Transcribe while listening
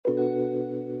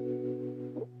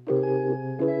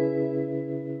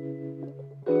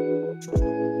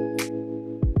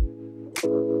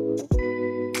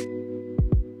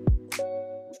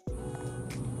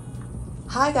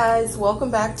Hi guys, welcome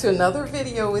back to another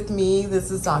video with me. This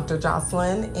is Dr.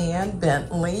 Jocelyn and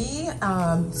Bentley.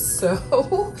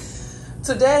 So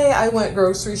today I went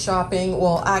grocery shopping.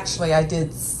 Well, actually I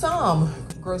did some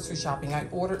grocery shopping. I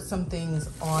ordered some things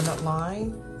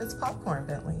online. It's popcorn,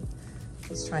 Bentley.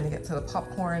 He's trying to get to the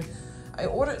popcorn. I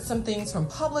ordered some things from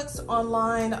Publix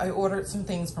online. I ordered some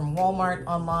things from Walmart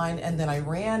online, and then I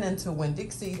ran into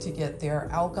Winn-Dixie to get their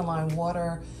alkaline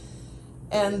water.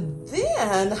 And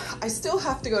then I still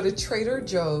have to go to Trader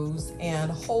Joe's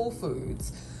and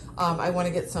WholeFoods. I want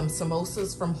to get some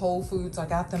samosas from WholeFoods. I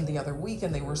got them the other week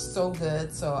and they were so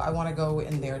good. So I want to go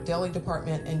in their deli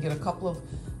department and get a couple of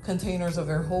containers of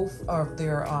their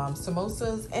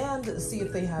samosas and see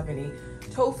if they have any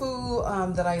tofu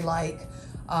that I like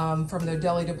from their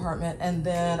deli department. And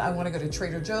then I want to go to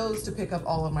Trader Joe's to pick up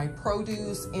all of my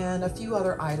produce and a few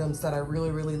other items that I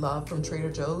really love from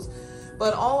Trader Joe's.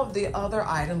 But all of the other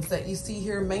items that you see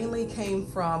here mainly came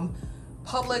from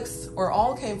Publix, or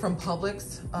all came from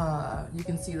Publix. You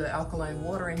can see the alkaline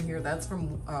water in here. That's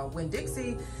from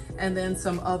Winn-Dixie. And then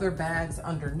some other bags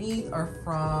underneath are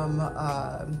from,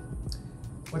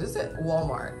 what is it?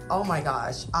 Walmart. Oh my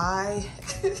gosh.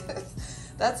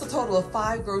 That's a total of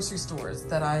 5 grocery stores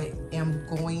that I am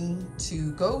going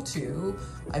to go to.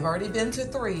 I've already been to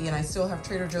 3 and I still have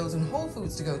Trader Joe's and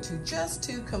WholeFoods to go to just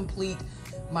to complete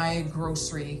my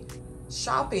grocery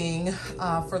shopping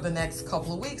for the next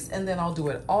couple of weeks, and then I'll do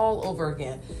it all over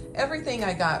again. Everything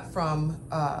I got from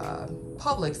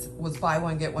Publix was buy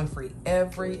one, get one free.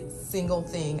 Every single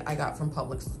thing I got from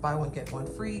Publix was buy one, get one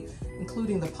free,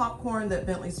 including the popcorn that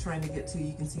Bentley's trying to get to.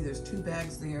 You can see there's 2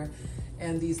 bags there.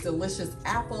 And these delicious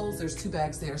apples, there's 2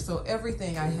 bags there. So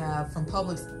everything I have from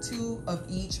Publix, 2 of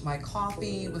each. My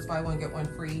coffee was buy one, get one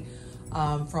free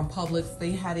from Publix.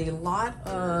 They had a lot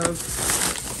of,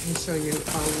 let me show you,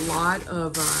 a lot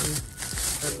of,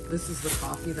 this is the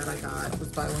coffee that I got, was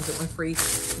buy one, get one free.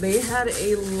 They had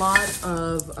a lot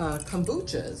of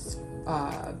kombuchas,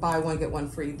 buy one, get one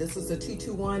free. This is a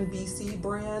 221 BC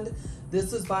brand.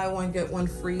 This is buy one, get one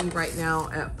free right now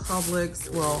at Publix.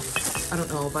 Well, I don't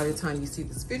know, by the time you see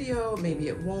this video, maybe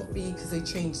it won't be because they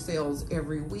change sales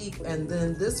every week. And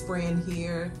then this brand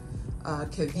here,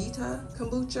 Kavita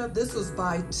kombucha, this was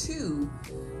buy 2,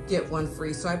 get 1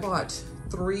 free. So I bought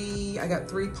 3, I got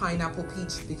 3 pineapple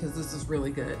peach because this is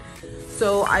really good.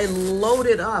 So I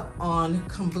loaded up on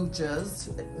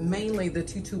kombuchas, mainly the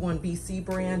 221 BC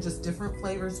brand, just different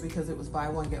flavors because it was buy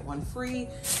one, get one free.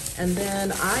 And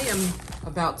then I am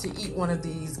about to eat one of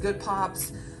these Good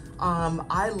Pops.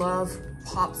 I love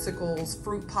popsicles,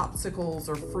 fruit popsicles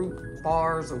or fruit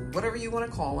bars or whatever you want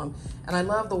to call them. And I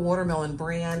love the watermelon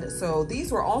brand. So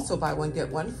these were also buy one, get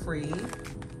one free.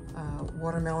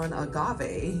 Watermelon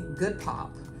agave Good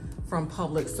Pop from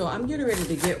Publix. So I'm getting ready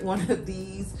to get one of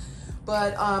these,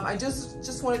 but I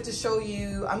just wanted to show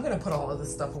you. I'm gonna put all of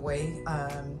this stuff away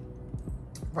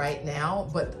right now,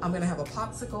 but I'm gonna have a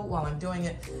popsicle while I'm doing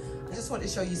it. I just wanted to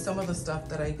show you some of the stuff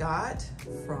that I got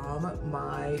from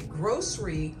my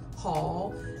grocery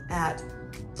haul at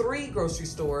 3 grocery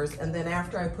stores. And then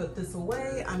after I put this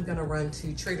away, I'm gonna run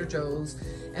to Trader Joe's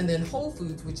and then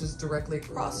WholeFoods, which is directly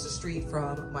across the street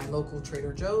from my local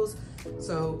Trader Joe's.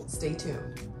 So stay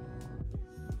tuned.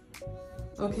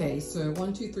 Okay, so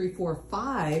 1, 2, 3, 4,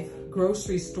 5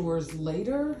 grocery stores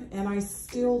later, and I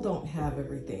still don't have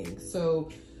everything. So,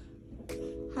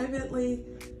 hi Bentley.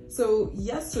 So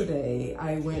yesterday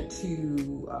I went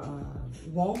to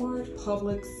Walmart,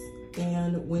 Publix,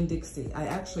 and Winn-Dixie. I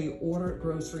actually ordered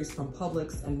groceries from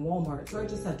Publix and Walmart, so I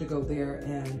just had to go there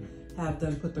and have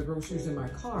them put the groceries in my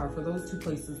car for those 2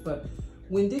 places. But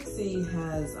Winn-Dixie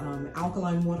has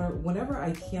alkaline water. Whenever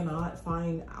I cannot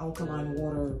find alkaline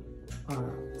water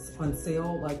on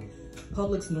sale, like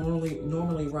Publix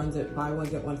normally runs it buy one,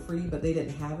 get one free, but they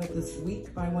didn't have it this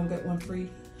week, buy one, get one free.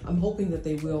 I'm hoping that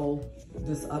they will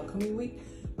this upcoming week,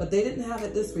 but they didn't have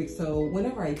it this week. So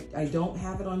whenever I don't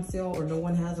have it on sale or no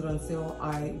one has it on sale,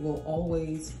 I will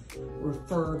always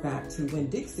refer back to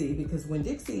Winn-Dixie because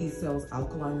Winn-Dixie sells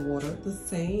alkaline water, the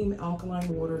same alkaline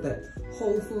water that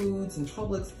WholeFoods and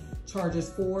Publix charges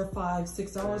 $4, $5,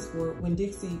 $6 for.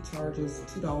 Winn-Dixie charges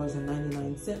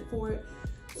 $2.99 for it.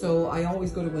 So I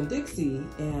always go to Winn-Dixie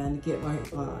and get my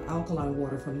alkaline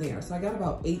water from there. So I got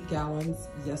about 8 gallons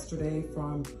yesterday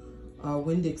from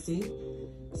Winn-Dixie.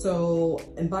 So,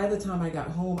 and by the time I got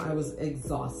home, I was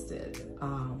exhausted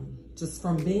just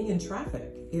from being in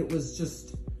traffic. It was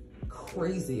just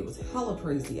crazy. It was hella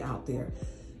crazy out there.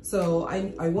 So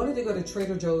I wanted to go to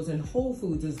Trader Joe's and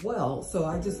WholeFoods as well. So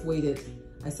I just waited.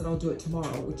 I said, I'll do it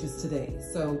tomorrow, which is today.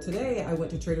 So today I went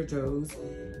to Trader Joe's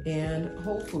and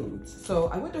WholeFoods. So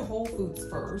I went to WholeFoods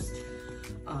first.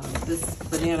 This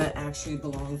banana actually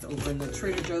belongs over in the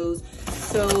Trader Joe's.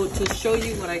 So to show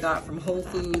you what I got from Whole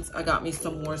Foods, I got me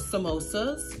some more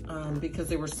samosas because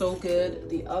they were so good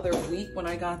the other week when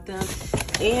I got them.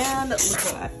 And look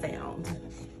what I found.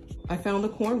 I found the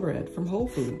cornbread from Whole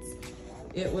Foods.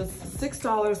 It was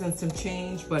 $6 and some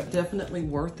change, but definitely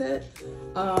worth it.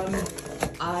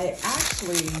 I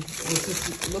actually was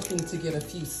just looking to get a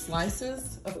few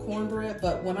slices of cornbread,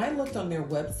 but when I looked on their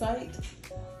website,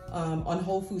 on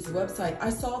Whole Foods website, I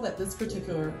saw that this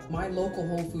particular, my local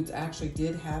Whole Foods actually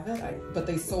did have it, but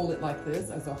they sold it like this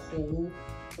as a whole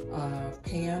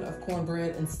pan of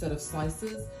cornbread instead of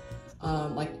slices.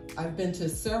 Like I've been to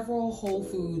several Whole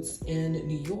Foods in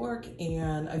New York,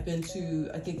 and I've been to,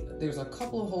 I think there's a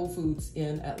couple of Whole Foods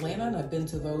in Atlanta, and I've been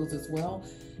to those as well.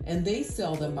 And they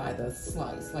sell them by the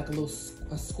slice, like a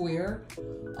square,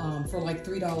 for like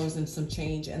 $3 and some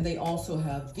change. And they also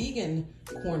have vegan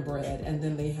cornbread, and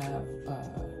then they have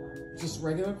just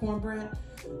regular cornbread.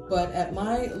 But at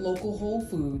my local Whole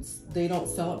Foods, they don't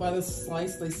sell it by the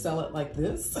slice, they sell it like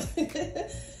this,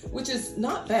 which is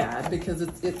not bad because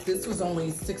this was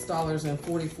only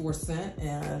 $6.44,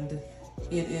 and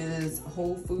it is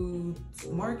Whole Foods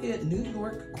Market New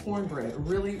York cornbread.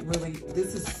 Really, really,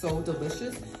 this is so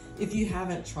delicious. If you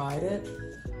haven't tried it,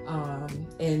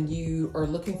 and you are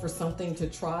looking for something to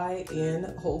try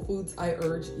in Whole Foods, I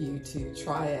urge you to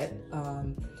try it.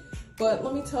 But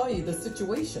let me tell you the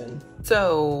situation.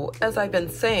 So as I've been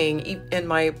saying in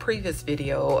my previous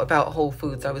video about Whole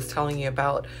Foods, I was telling you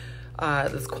about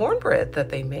this cornbread that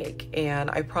they make,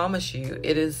 and I promise you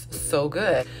it is so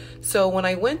good. So when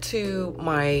I went to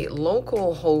my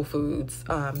local Whole Foods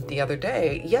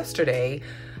yesterday,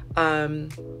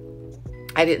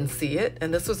 I didn't see it,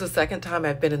 and this was the second time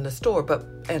I've been in the store,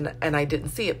 and I didn't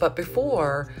see it. But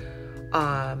before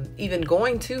even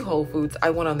going to Whole Foods,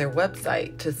 I went on their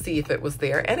website to see if it was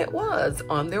there, and it was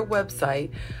on their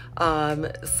website.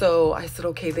 So I said,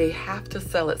 okay, they have to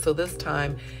sell it. So this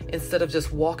time, instead of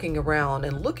just walking around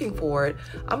and looking for it,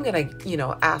 I'm gonna,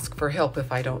 ask for help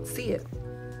if I don't see it.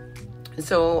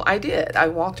 So I did. I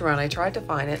walked around, I tried to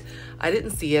find it. I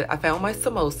didn't see it. I found my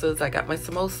samosas. I got my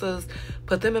samosas,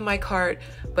 put them in my cart,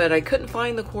 but I couldn't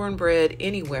find the cornbread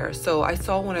anywhere. So I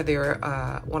saw one of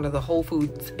the Whole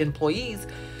Foods employees.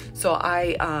 So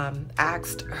I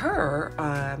asked her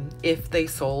if they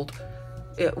sold,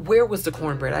 where was the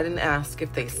cornbread? I didn't ask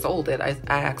if they sold it. I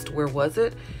asked where was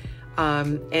it?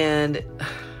 And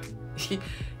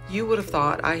you would have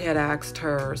thought I had asked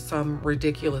her some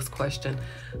ridiculous question.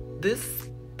 This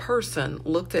person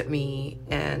looked at me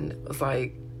and was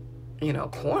like,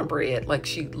 cornbread. Like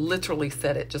she literally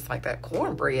said it just like that,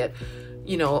 cornbread,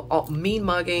 all mean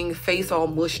mugging, face all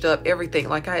mushed up, everything.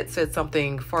 Like I had said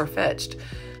something far-fetched.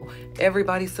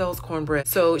 Everybody sells cornbread.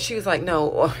 So she was like,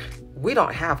 no, we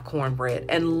don't have cornbread,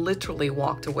 and literally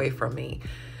walked away from me.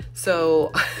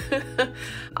 So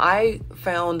I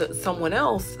found someone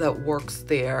else that works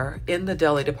there in the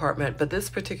deli department, but this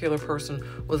particular person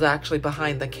was actually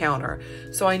behind the counter.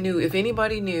 So I knew if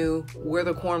anybody knew where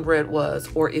the cornbread was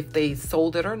or if they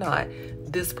sold it or not,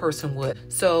 this person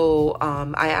would. So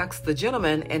I asked the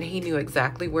gentleman, and he knew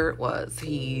exactly where it was.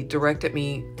 He directed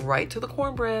me right to the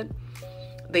cornbread.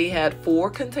 They had 4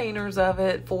 containers of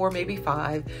it, 4, maybe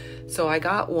 5. So I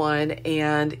got one,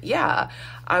 and yeah,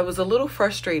 I was a little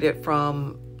frustrated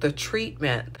from the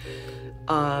treatment.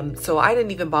 So I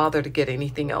didn't even bother to get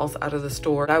anything else out of the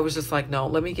store. I was just like, no,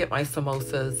 let me get my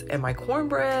samosas and my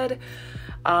cornbread,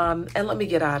 and let me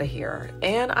get out of here.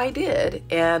 And I did,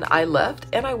 and I left,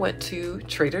 and I went to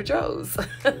Trader Joe's.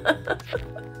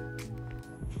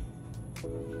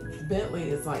 Bentley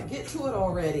is like, get to it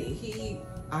already.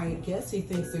 I guess he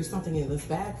thinks there's something in this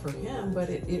bag for him, but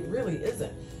it really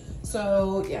isn't.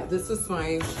 So yeah, this is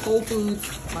my Whole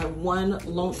Foods, my one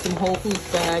lonesome Whole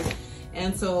Foods bag.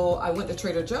 And so I went to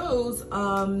Trader Joe's.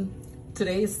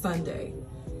 Today is Sunday.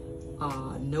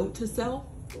 Note to self,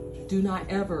 do not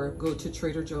ever go to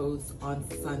Trader Joe's on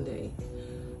Sunday.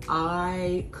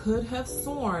 I could have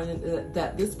sworn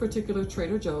that this particular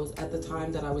Trader Joe's, at the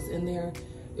time that I was in there,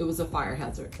 it was a fire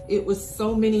hazard. It was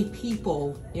so many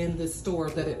people in this store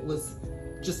that it was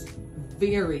just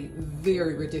very,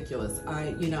 very ridiculous.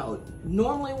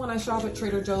 Normally when I shop at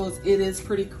Trader Joe's, it is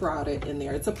pretty crowded in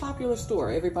there. It's a popular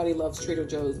store. Everybody loves Trader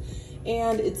Joe's,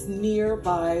 and it's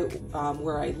nearby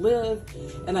where I live,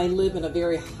 and I live in a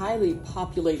very highly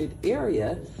populated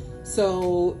area.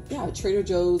 So yeah, Trader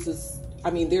Joe's is,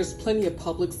 there's plenty of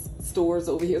Publix stores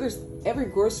over here. There's every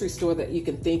grocery store that you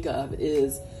can think of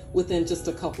is within just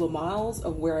a couple of miles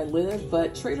of where I live,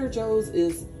 but Trader Joe's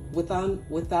is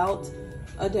without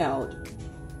a doubt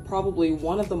probably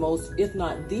one of the most, if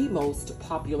not the most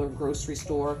popular grocery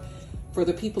store for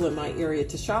the people in my area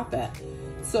to shop at.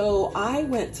 So I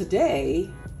went today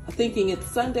thinking it's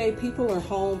Sunday, people are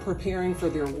home preparing for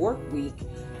their work week,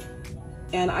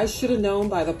 and I should have known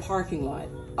by the parking lot.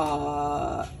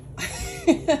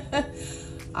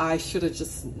 I should have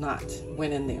just not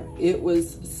went in there. It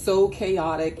was so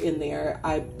chaotic in there.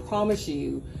 I promise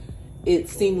you, it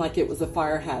seemed like it was a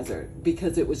fire hazard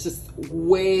because it was just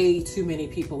way too many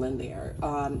people in there.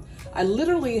 I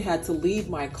literally had to leave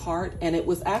my cart, and it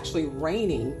was actually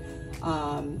raining.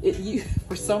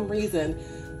 For some reason,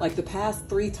 like the past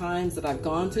 3 times that I've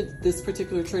gone to this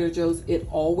particular Trader Joe's, it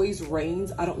always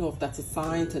rains. I don't know if that's a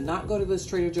sign to not go to this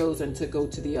Trader Joe's and to go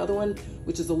to the other one,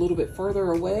 which is a little bit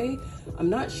further away. I'm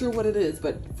not sure what it is,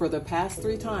 but for the past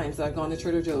 3 times that I've gone to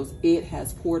Trader Joe's, it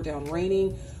has poured down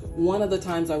raining. One of the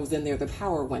times I was in there, the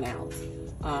power went out.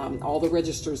 All the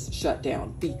registers shut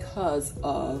down because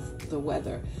of the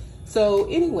weather. So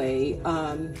anyway,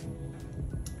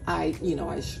 I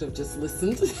should have just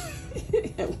listened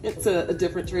and went to a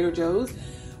different Trader Joe's.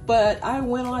 But I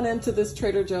went on into this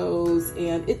Trader Joe's,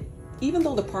 and even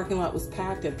though the parking lot was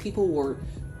packed and people were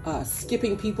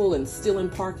skipping people and stealing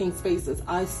parking spaces,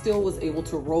 I still was able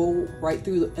to roll right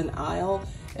through an aisle.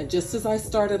 And just as I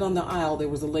started on the aisle, there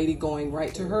was a lady going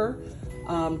right to her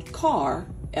car,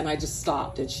 and I just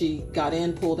stopped, and she got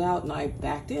in, pulled out, and I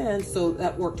backed in. So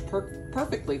that worked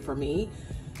perfectly for me.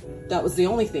 That was the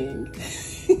only thing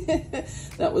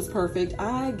that was perfect.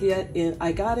 I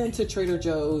got into Trader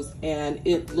Joe's, and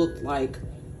it looked like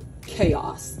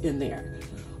chaos in there.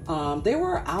 They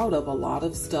were out of a lot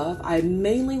of stuff. I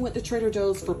mainly went to Trader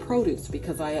Joe's for produce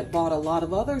because I had bought a lot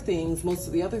of other things. Most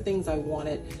of the other things I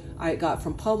wanted, I got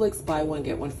from Publix, buy one,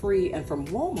 get one free, and from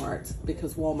Walmart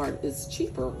because Walmart is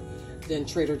cheaper than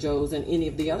Trader Joe's and any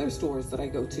of the other stores that I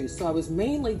go to. So I was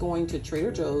mainly going to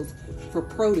Trader Joe's for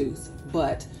produce,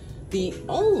 but the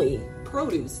only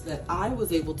produce that I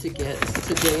was able to get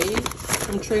today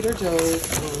from Trader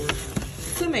Joe's were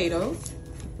tomatoes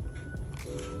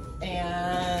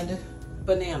and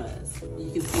bananas.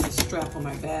 You can see the strap on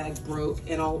my bag broke,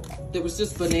 and there was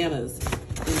just bananas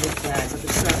in this bag, but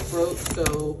the strap broke.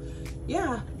 So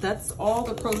yeah, that's all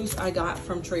the produce I got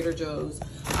from Trader Joe's.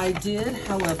 I did,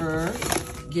 however,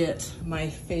 get my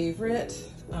favorite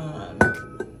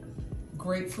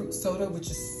grapefruit soda,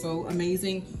 which is so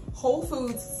amazing.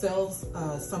 WholeFoods sells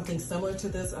something similar to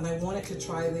this, and I wanted to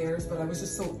try theirs, but I was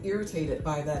just so irritated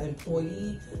by that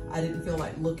employee. I didn't feel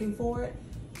like looking for it.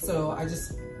 So I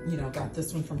just, got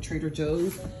this one from Trader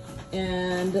Joe's.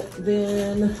 And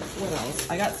then what else?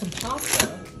 I got some pasta,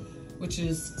 which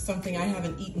is something I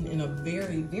haven't eaten in a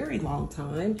very, very long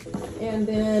time. And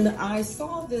then I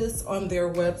saw this on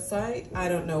their website. I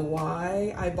don't know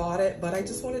why I bought it, but I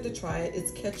just wanted to try it.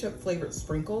 It's ketchup flavored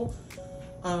sprinkle.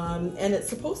 And it's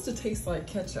supposed to taste like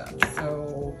ketchup.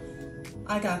 So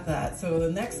I got that. So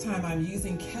the next time I'm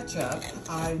using ketchup,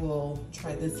 I will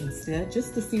try this instead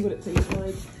just to see what it tastes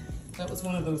like. That was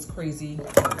one of those crazy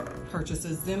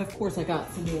purchases. Then of course I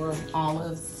got some more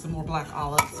olives, some more black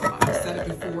olives. I've said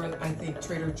it before, I think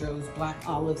Trader Joe's black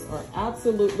olives are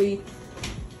absolutely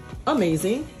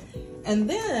amazing. And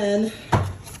then,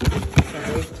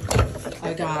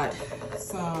 I got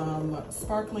some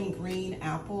sparkling green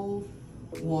apple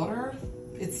water.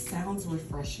 It sounds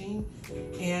refreshing,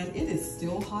 and it is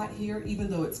still hot here, even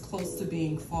though it's close to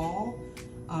being fall.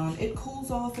 It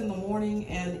cools off in the morning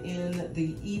and in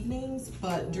the evenings,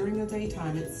 but during the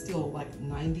daytime, it's still like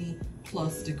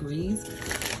 90+ degrees.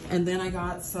 And then I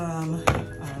got some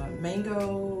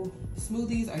mango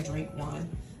smoothies. I drank one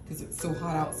because it's so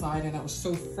hot outside and I was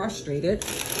so frustrated.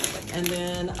 And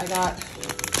then I got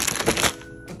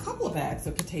a couple of bags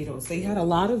of potatoes. They had a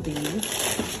lot of these,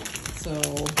 so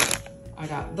I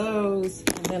got those.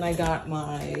 And then I got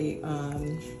my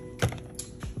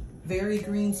very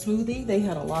green smoothie. They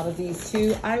had a lot of these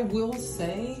too. I will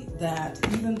say that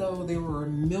even though there were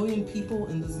 1 million people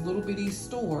in this little bitty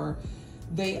store,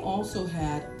 they also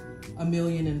had 1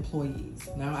 million employees.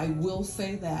 Now I will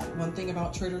say that one thing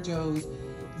about Trader Joe's,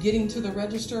 getting to the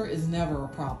register is never a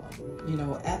problem.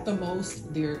 At the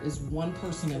most, there is one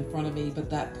person in front of me, but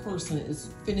that person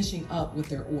is finishing up with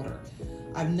their order.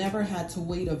 I've never had to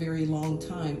wait a very long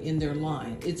time in their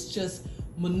line. It's just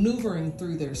maneuvering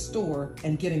through their store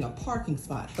and getting a parking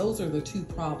spot. Those are the two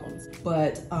problems.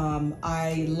 But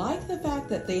I like the fact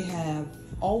that they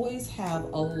always have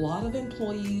a lot of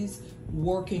employees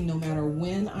working no matter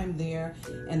when I'm there.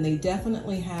 And they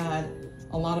definitely had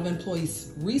a lot of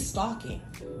employees restocking.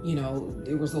 You know,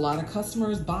 there was a lot of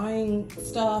customers buying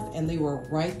stuff and they were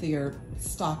right there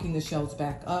stocking the shelves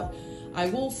back up. I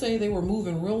will say they were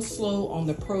moving real slow on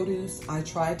the produce. I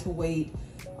tried to wait.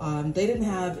 They didn't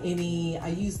have any, I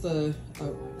used I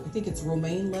think it's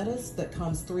romaine lettuce that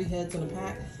comes 3 heads in a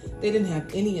pack. They didn't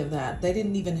have any of that. They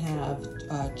didn't even have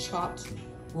chopped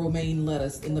romaine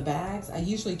lettuce in the bags. I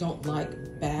usually don't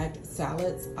like bagged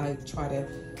salads. I try to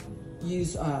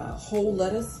use whole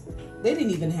lettuce. They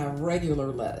didn't even have regular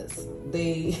lettuce.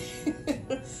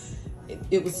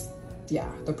 It was,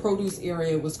 yeah, the produce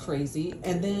area was crazy.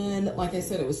 And then, like I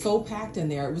said, it was so packed in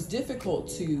there. It was difficult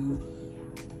to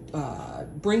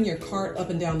bring your cart up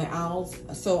and down the aisles.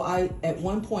 So at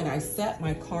one point I set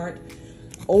my cart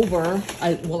over,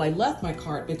 I left my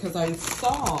cart because I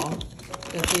saw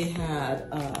that they had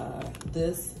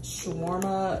this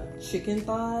shawarma chicken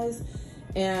thighs.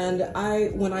 And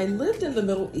when I lived in the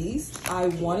Middle East, I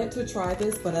wanted to try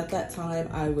this, but at that time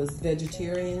I was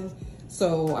vegetarian,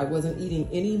 so I wasn't eating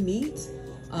any meat.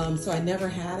 So I never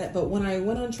had it. But when I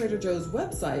went on Trader Joe's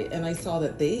website and I saw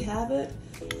that they have it,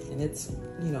 and it's,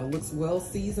 you know, looks well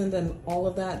seasoned and all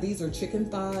of that. These are chicken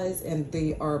thighs and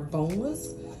they are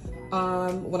boneless.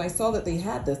 When I saw that they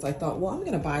had this, I thought, well, I'm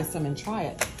gonna buy some and try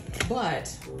it.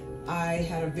 But I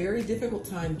had a very difficult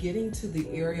time getting to the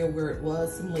area where it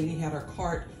was. Some lady had her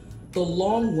cart the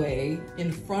long way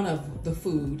in front of the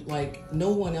food, like no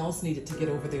one else needed to get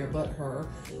over there but her.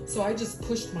 So I just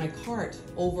pushed my cart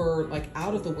over, like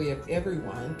out of the way of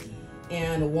everyone,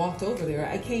 and walked over there.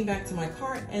 I came back to my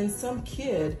cart and some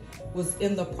kid was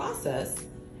in the process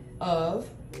of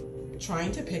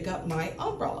trying to pick up my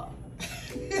umbrella.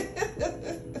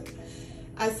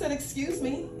 I said, excuse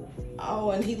me.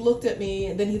 Oh, and he looked at me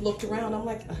and then he looked around. I'm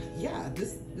like, yeah,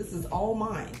 this is all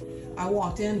mine. I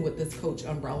walked in with this Coach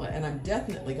umbrella and I'm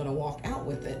definitely gonna walk out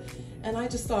with it. And I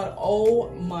just thought, oh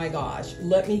my gosh,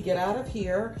 let me get out of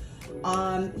here.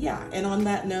 Yeah, and on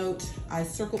that note, I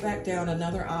circled back down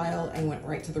another aisle and went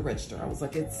right to the register. I was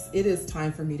like, it is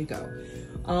time for me to go.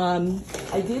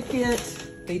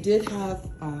 They did have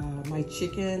my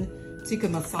chicken tikka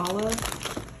masala.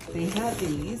 They had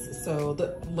these, so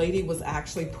the lady was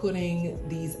actually putting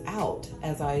these out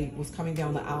as I was coming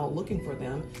down the aisle looking for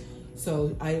them.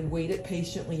 So I waited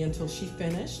patiently until she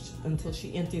finished, until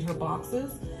she emptied her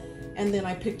boxes. And then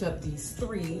I picked up these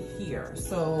 3 here.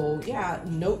 So yeah,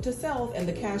 note to self, and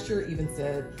the cashier even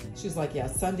said, she's like, yeah,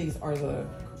 Sundays are the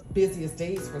busiest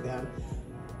days for them.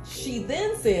 She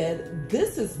then said,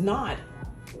 this is not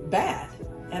bad.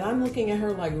 And I'm looking at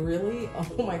her like, really?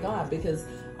 Oh my God, because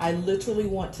I literally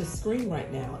want to scream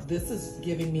right now. This is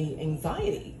giving me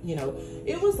anxiety. You know,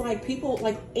 it was like people,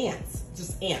 like ants,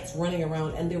 just ants running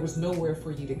around, and there was nowhere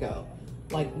for you to go.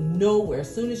 Like nowhere.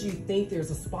 As soon as you think there's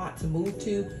a spot to move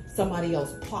to, somebody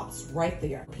else pops right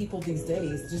there. People these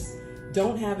days just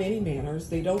don't have any manners.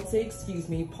 They don't say, excuse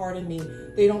me, pardon me.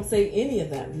 They don't say any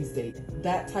of that these days.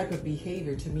 That type of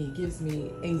behavior to me gives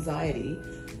me anxiety.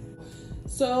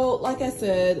 So like I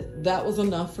said, that was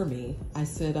enough for me. I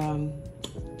said,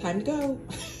 time to go.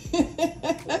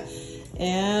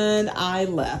 And I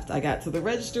left. I got to the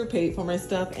register, paid for my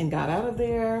stuff, and got out of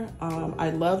there. I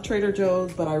love Trader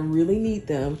Joe's, but I really need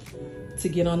them to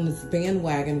get on this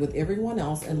bandwagon with everyone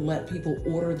else and let people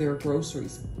order their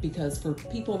groceries, because for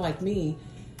people like me,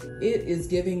 it is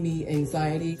giving me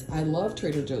anxiety. I love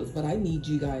Trader Joe's, but I need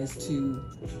you guys to,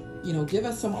 you know, give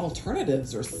us some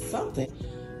alternatives or something.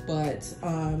 But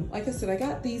like I said, I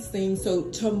got these things. So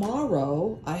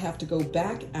tomorrow I have to go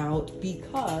back out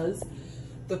because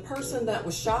the person that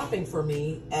was shopping for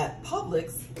me at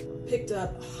Publix picked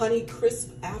up Honey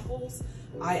Crisp apples.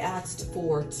 I asked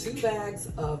for 2 bags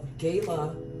of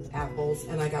Gala apples,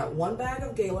 and I got 1 bag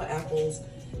of Gala apples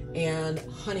and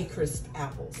Honey Crisp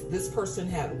apples. This person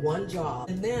had 1 job.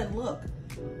 And then look,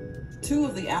 2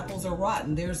 of the apples are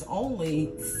rotten. There's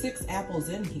only 6 apples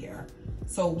in here.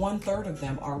 So 1/3 of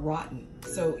them are rotten.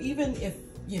 So even if,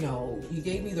 you know, you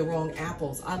gave me the wrong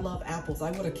apples, I love apples,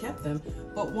 I would have kept them,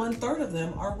 but 1/3 of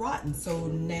them are rotten. So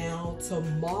now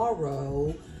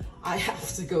tomorrow I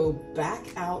have to go back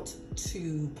out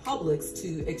to Publix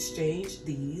to exchange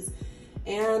these.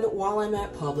 And while I'm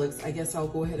at Publix, I guess I'll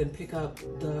go ahead and pick up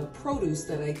the produce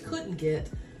that I couldn't get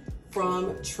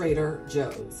from Trader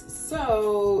Joe's.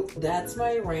 So that's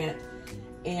my rant.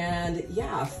 And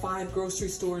yeah, 5 grocery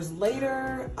stores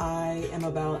later, I am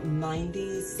about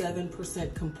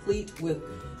 97% complete with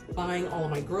buying all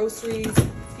of my groceries.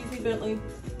 Excuse me, Bentley.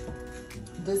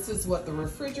 This is what the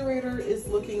refrigerator is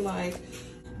looking like.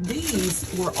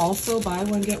 These were also buy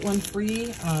one, get one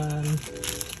free,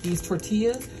 these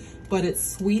tortillas. but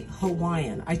it's sweet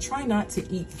Hawaiian. I try not to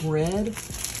eat bread,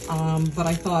 but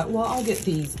I thought, well, I'll get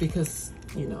these because,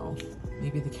 you know,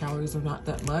 maybe the calories are not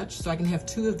that much. So I can have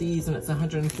 2 of these and it's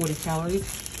 140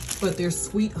 calories, but they're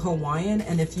sweet Hawaiian.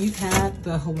 And if you've had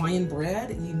the Hawaiian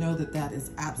bread, you know that that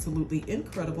is absolutely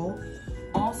incredible.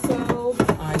 Also,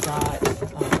 I got,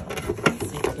 let's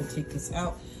see if I can take this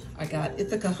out. I got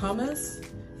Ithaca hummus,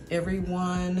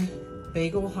 Everyone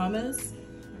bagel hummus,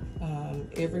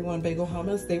 Everyone bagel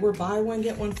hummus. They were buy one,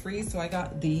 get one free. So I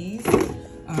got these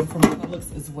from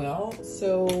Publix as well.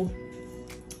 So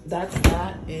that's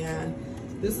that. And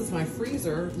this is my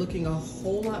freezer looking a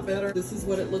whole lot better. This is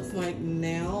what it looks like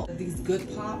now. These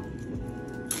Good Pop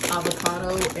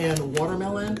avocado and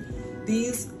watermelon.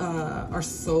 These are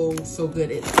so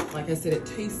good. It, like I said, it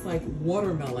tastes like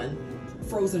watermelon,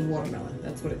 frozen watermelon.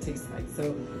 That's what it tastes like.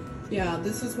 So yeah,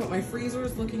 this is what my freezer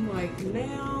is looking like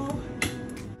now.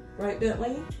 Right,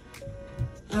 Bentley?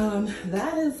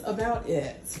 That is about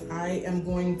it. I am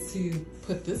going to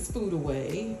put this food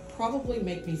away, probably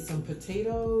make me some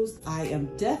potatoes. I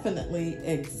am definitely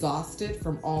exhausted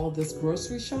from all of this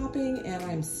grocery shopping and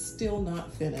I'm still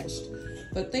not finished.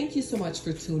 But thank you so much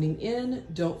for tuning in.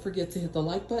 Don't forget to hit the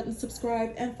like button,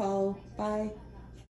 subscribe, and follow. Bye.